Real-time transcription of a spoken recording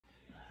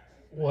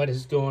What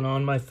is going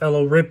on, my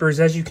fellow Rippers?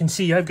 As you can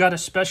see, I've got a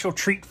special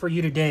treat for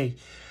you today.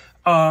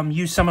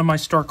 Use some of my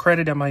store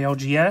credit at my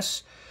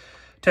LGS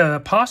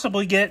to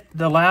possibly get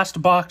the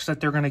last box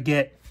that they're going to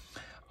get.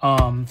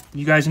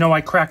 You guys know I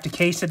cracked a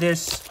case of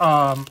this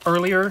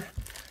earlier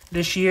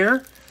this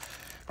year,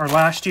 or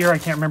last year. I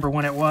can't remember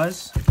when it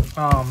was.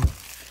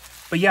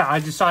 But yeah, I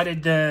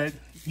decided to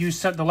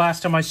use the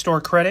last of my store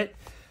credit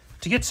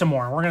to get some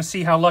more. We're going to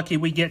see how lucky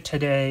we get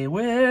today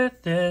with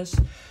this.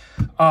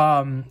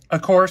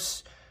 Of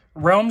course,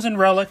 Realms and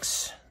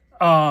Relics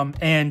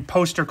and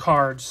poster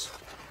cards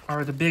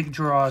are the big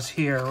draws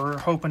here. We're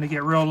hoping to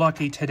get real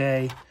lucky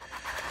today.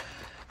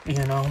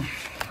 You know,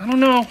 I don't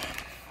know.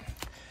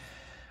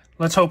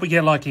 Let's hope we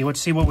get lucky. Let's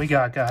see what we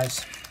got,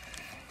 guys.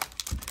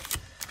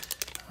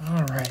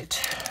 All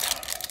right.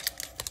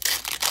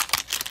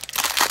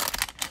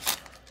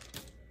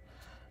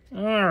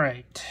 All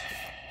right.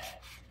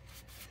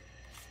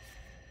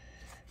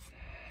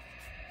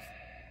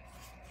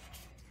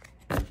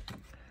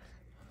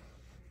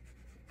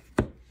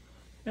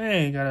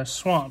 Hey, got a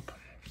Swamp.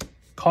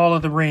 Call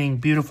of the Ring,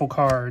 beautiful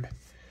card.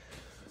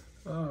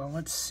 Oh,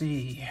 let's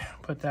see.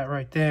 Put that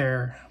right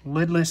there.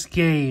 Lidless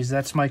Gaze,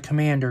 that's my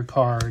commander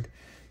card.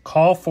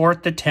 Call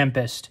Forth the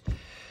Tempest.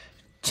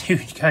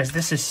 Dude, guys,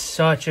 this is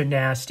such a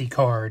nasty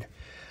card.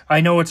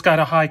 I know it's got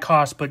a high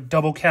cost, but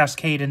double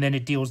cascade and then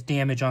it deals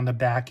damage on the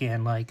back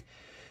end. Like,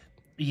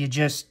 it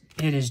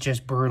is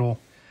just brutal.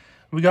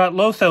 We got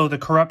Lotho, the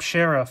Corrupt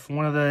Sheriff,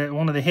 one of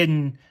the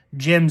hidden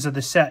gems of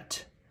the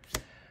set.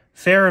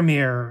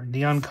 Faramir,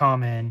 the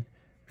uncommon.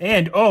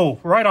 And, oh,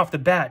 right off the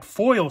bat,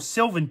 foil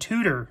Sylvan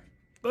Tutor.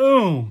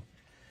 Boom.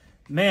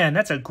 Man,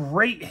 that's a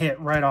great hit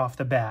right off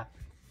the bat.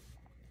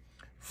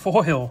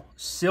 Foil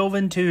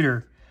Sylvan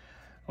Tutor.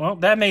 Well,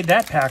 that made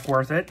that pack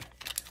worth it.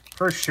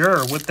 For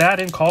sure. With that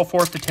and Call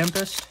Forth the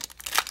Tempest.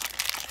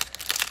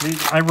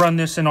 I run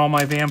this in all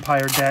my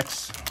vampire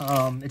decks.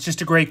 It's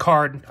just a great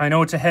card. I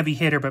know it's a heavy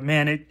hitter, but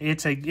man,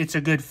 it's a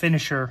good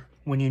finisher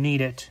when you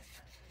need it.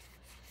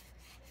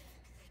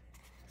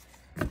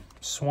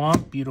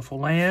 Swamp, beautiful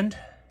land.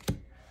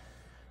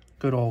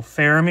 Good old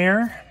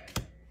Faramir.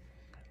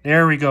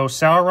 There we go.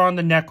 Sauron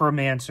the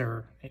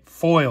Necromancer.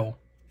 Foil.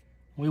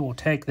 We will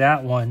take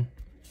that one.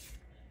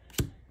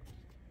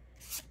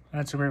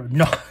 That's a great...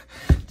 No,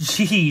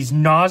 jeez,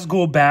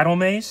 Nazgul Battle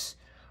Mace.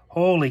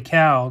 Holy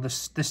cow. The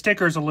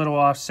sticker's a little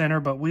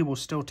off-center, but we will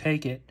still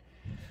take it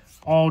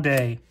all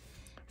day.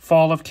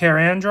 Fall of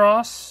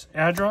Caradhras.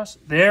 Adros.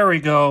 There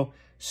we go.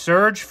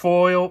 Surge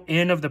Foil,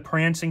 Inn of the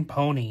Prancing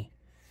Pony.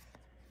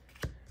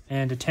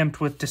 And Attempt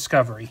with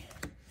Discovery.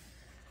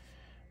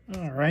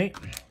 All right.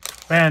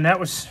 Man, that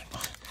was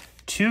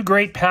two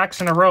great packs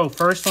in a row.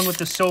 First one with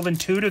the Sylvan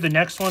Tutor. The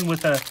next one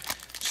with a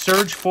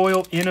Surge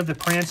Foil, Inn of the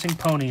Prancing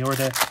Pony. Or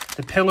the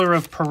Pillar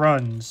of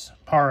Paruns.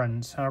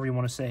 Paruns, however you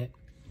want to say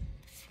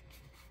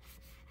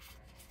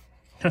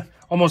it.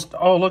 Almost,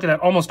 oh, look at that.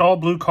 Almost all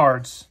blue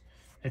cards.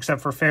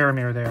 Except for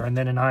Faramir there. And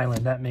then an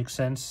island. That makes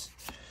sense.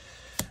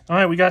 All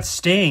right, we got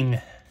Sting.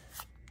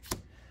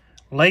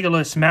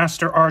 Legolas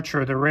Master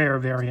Archer, the rare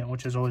variant,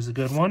 which is always a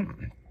good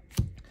one.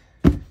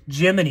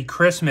 Jiminy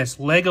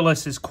Christmas,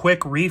 Legolas's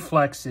quick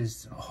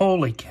reflexes.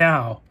 Holy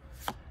cow.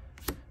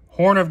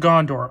 Horn of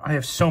Gondor. I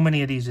have so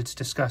many of these, it's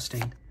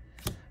disgusting.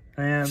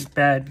 And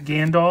bad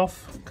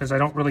Gandalf, because I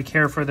don't really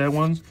care for the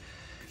ones.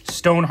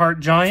 Stoneheart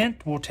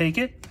Giant, we'll take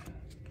it.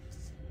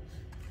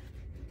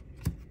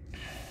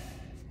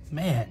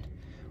 Man,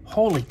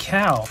 holy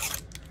cow.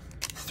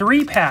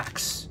 3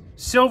 packs.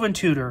 Sylvan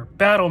Tutor,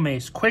 Battle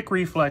Mace, Quick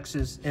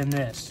Reflexes, and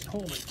this.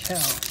 Holy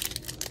cow.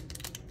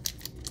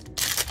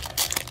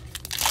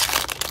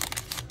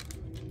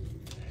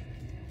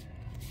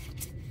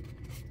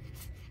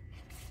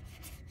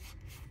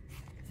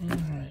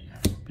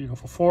 Alright.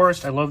 Beautiful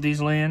Forest. I love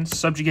these lands.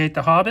 Subjugate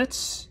the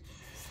Hobbits.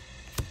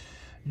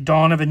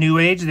 Dawn of a New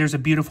Age. There's a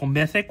beautiful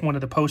Mythic, one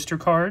of the poster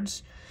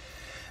cards.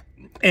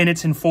 And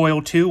it's in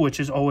foil too, which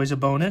is always a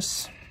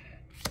bonus.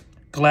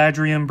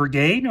 Galadriel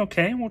Brigade.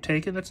 Okay, we'll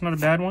take it. That's not a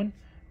bad one.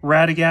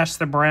 Radagast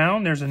the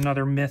Brown. There's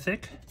another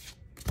Mythic.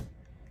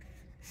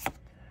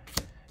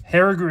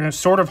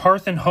 Sword of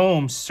Hearth and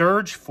Home.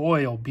 Surge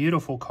Foil.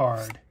 Beautiful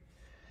card.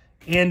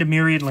 And a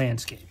Myriad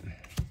Landscape.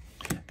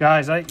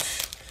 Guys,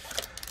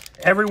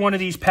 every one of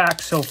these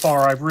packs so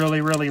far, I've really,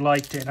 really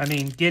liked it. I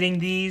mean, getting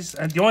these...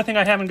 the only thing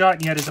I haven't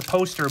gotten yet is a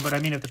poster, but I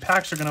mean, if the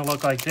packs are going to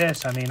look like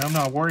this, I mean, I'm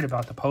not worried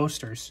about the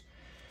posters.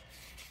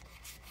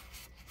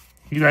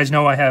 You guys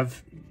know I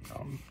have...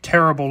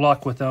 terrible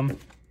luck with them.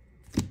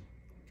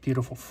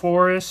 Beautiful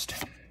Forest.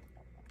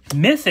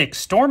 Mythic,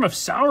 Storm of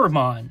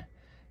Sauron.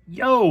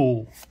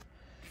 Yo.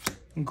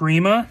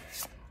 Grima.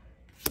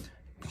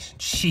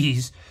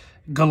 Jeez.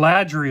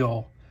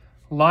 Galadriel.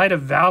 Light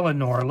of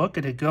Valinor. Look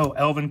at it go.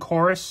 Elven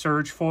Chorus,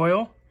 Surge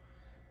Foil.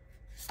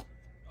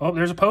 Oh,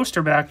 there's a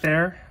poster back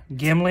there.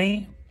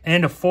 Gimli.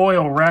 And a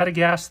foil,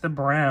 Radagast the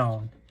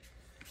Brown.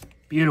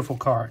 Beautiful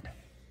card.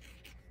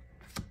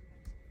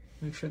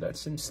 Make sure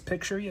that's in this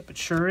picture. Yep, it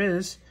sure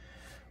is.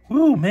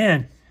 Woo,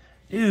 man.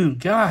 Dude,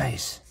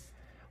 guys.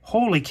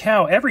 Holy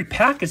cow, every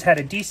pack has had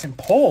a decent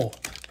pull.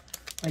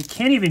 I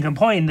can't even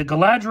complain. The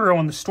Galadriel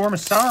and the Storm of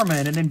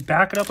Saruman, and then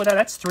back it up with that.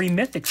 That's 3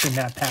 mythics in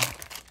that pack.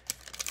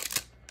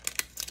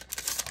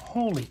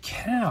 Holy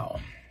cow.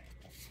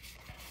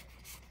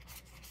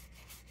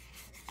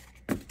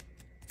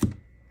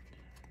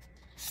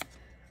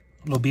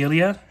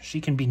 Lobelia,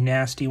 she can be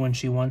nasty when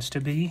she wants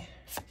to be.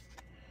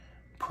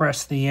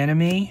 Press the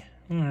Enemy.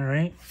 All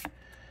right.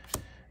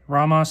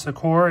 Ramos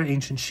Akor,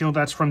 Ancient Shield.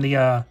 That's from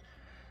the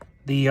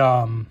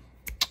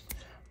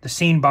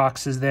scene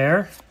boxes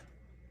there.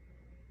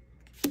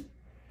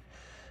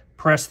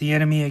 Press the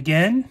Enemy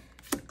again.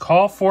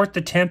 Call forth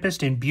the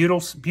Tempest in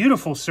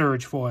beautiful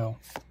Surge foil.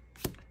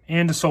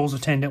 And the Soul's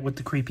Attendant with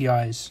the creepy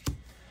eyes.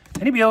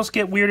 Anybody else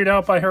get weirded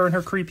out by her and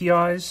her creepy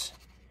eyes?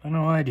 I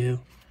know I do.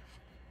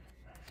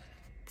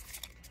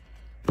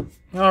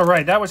 All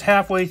right, that was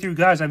halfway through,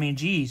 guys. I mean,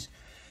 geez.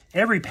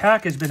 Every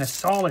pack has been a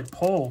solid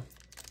pull.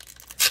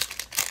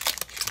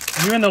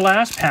 You're in the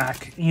last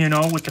pack, you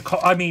know, with the...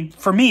 I mean,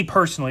 for me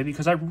personally,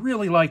 because I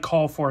really like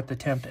Call Forth the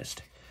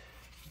Tempest.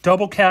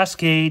 Double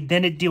Cascade,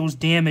 then it deals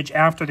damage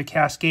after the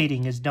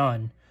cascading is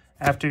done.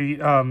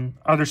 After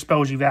other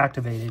spells you've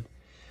activated.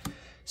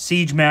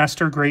 Siege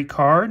Master, great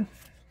card.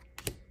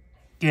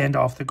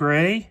 Gandalf the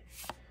Grey.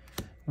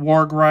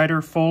 Warg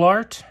Rider, full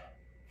art.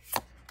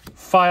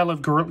 File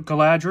of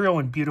Galadriel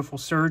in beautiful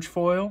Surge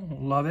foil.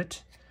 Love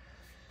it.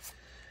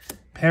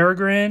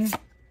 Peregrine.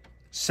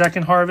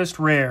 Second Harvest,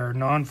 rare,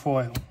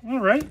 non-foil. All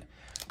right.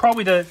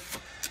 Probably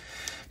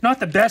not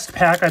the best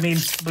pack. I mean,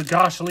 but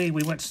gosh, Lee,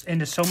 we went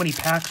into so many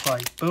packs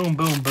like boom,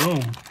 boom,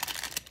 boom.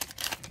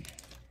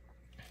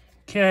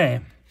 Okay.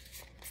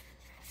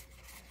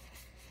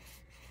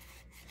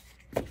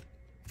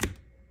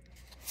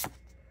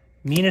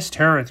 Minas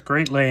Tirith,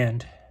 great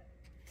land.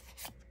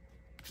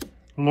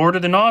 Lord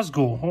of the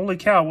Nazgul. Holy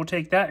cow, we'll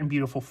take that in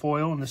beautiful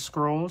foil in the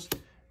scrolls.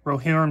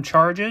 Rohirrim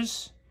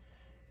Charges.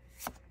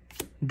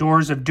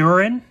 Doors of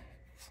Durin.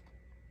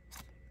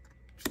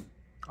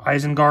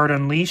 Isengard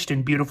Unleashed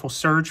in beautiful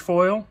Surge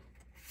foil.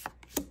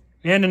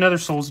 And another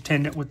Soul's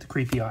Attendant with the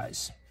creepy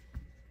eyes.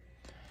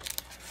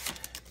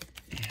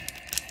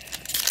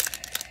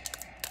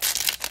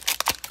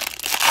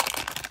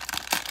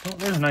 Oh,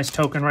 there's a nice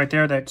token right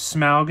there. That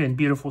Smaug in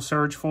beautiful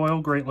Surge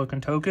foil. Great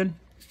looking token.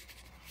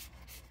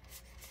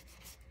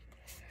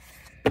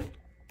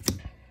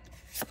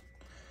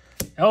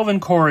 Elven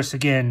Chorus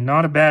again.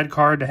 Not a bad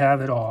card to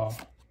have at all.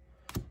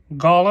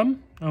 Gollum.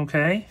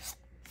 Okay.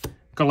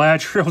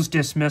 Galadriel's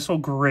Dismissal.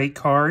 Great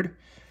card.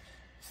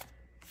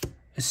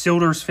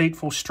 Isildur's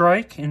Fateful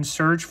Strike in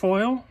Surge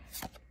foil.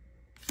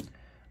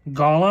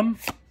 Gollum.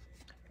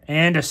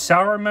 And a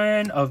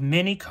Saruman of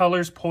Many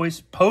Colors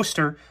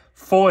poster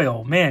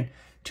foil. Man,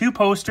 2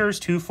 posters,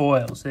 2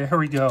 foils. There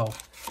we go.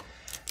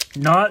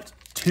 Not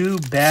too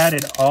bad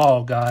at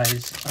all,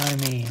 guys. I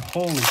mean,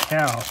 holy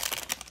cow.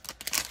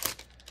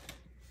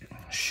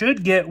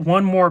 Should get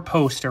 1 more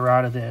poster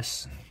out of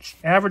this.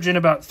 Averaging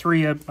about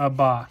 3 a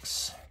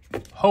box.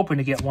 Hoping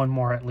to get 1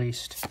 more at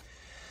least.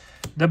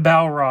 The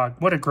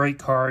Balrog. What a great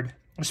card.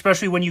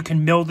 Especially when you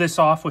can mill this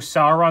off with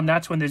Sauron.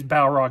 That's when this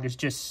Balrog is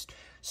just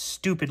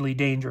stupidly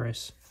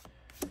dangerous.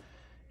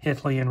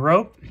 Hithlian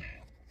Rope.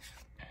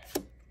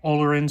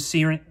 Olorin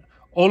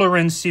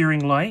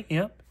Searing Light.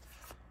 Yep.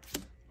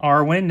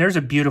 Arwen. There's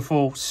a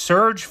beautiful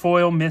Surge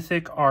foil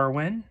mythic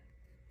Arwen.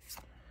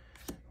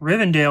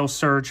 Rivendell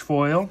Surge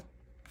foil.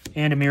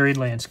 And a Myriad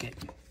Landscape.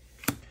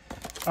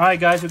 All right,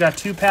 guys, we got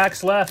 2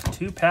 packs left.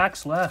 2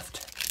 packs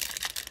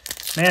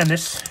left. Man,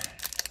 this...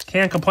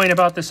 Can't complain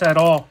about this at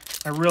all.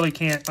 I really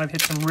can't. I've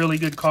hit some really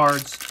good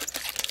cards.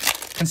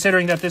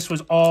 Considering that this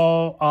was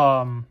all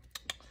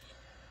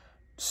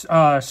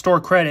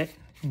store credit,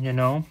 you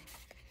know.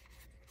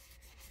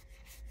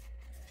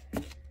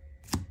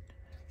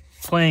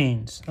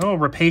 Plains. Oh,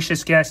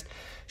 Rapacious Guest.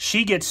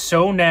 She gets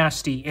so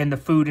nasty in the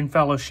Food and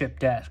Fellowship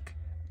deck.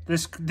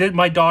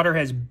 My daughter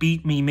has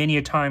beat me many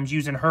a times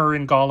using her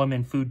and Gollum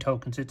and food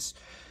tokens. It's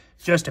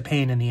just a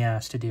pain in the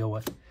ass to deal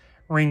with.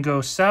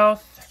 Ringo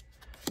South.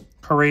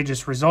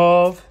 Courageous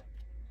Resolve.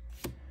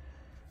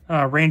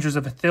 Rangers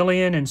of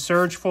Ithilien and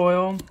Surge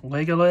foil.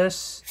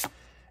 Legolas.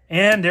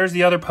 And there's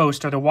the other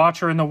poster, the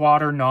Watcher in the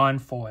Water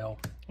non-foil.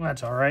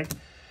 That's all right.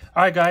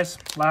 All right, guys.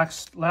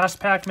 Last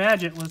pack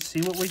magic. Let's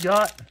see what we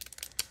got.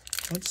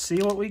 Let's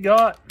see what we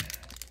got.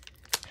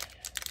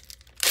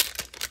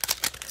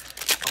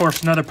 Of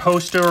course, another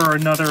poster or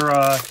another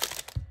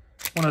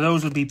one of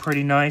those would be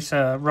pretty nice.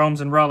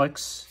 Realms and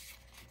Relics.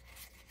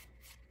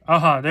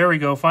 There we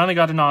go. Finally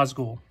got a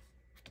Nazgul.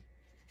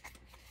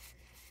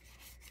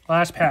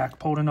 Last pack,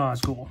 pulled a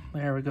Nazgul.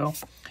 There we go.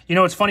 You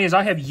know what's funny is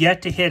I have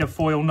yet to hit a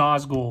foil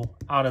Nazgul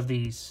out of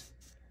these.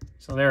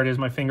 So there it is,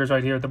 my fingers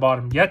right here at the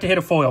bottom. Yet to hit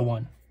a foil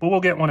one, but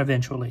we'll get one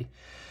eventually.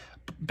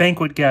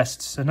 Banquet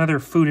Guests, another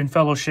Food and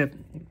Fellowship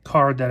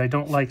card that I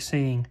don't like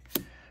seeing.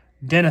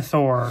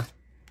 Denethor.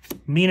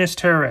 Minas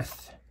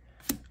Tirith.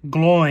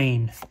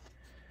 Gloin.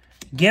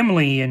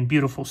 Gimli in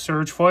beautiful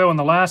Surge foil. And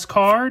the last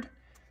card,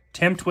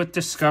 Tempt with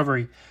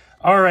Discovery.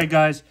 All right,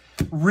 guys.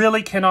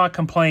 Really cannot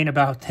complain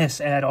about this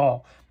at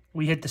all.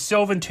 We hit the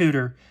Sylvan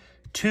Tutor,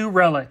 2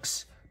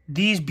 relics,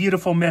 these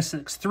beautiful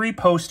mystics, 3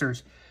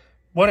 posters.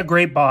 What a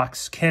great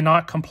box.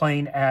 Cannot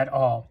complain at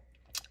all.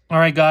 All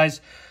right,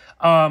 guys.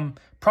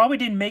 Probably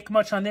didn't make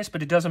much on this,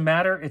 but it doesn't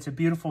matter. It's a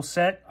beautiful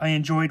set. I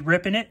enjoyed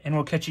ripping it, and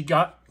we'll catch you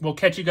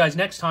guys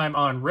next time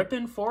on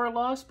Ripping for a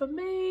Loss, but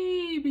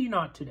maybe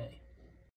not today.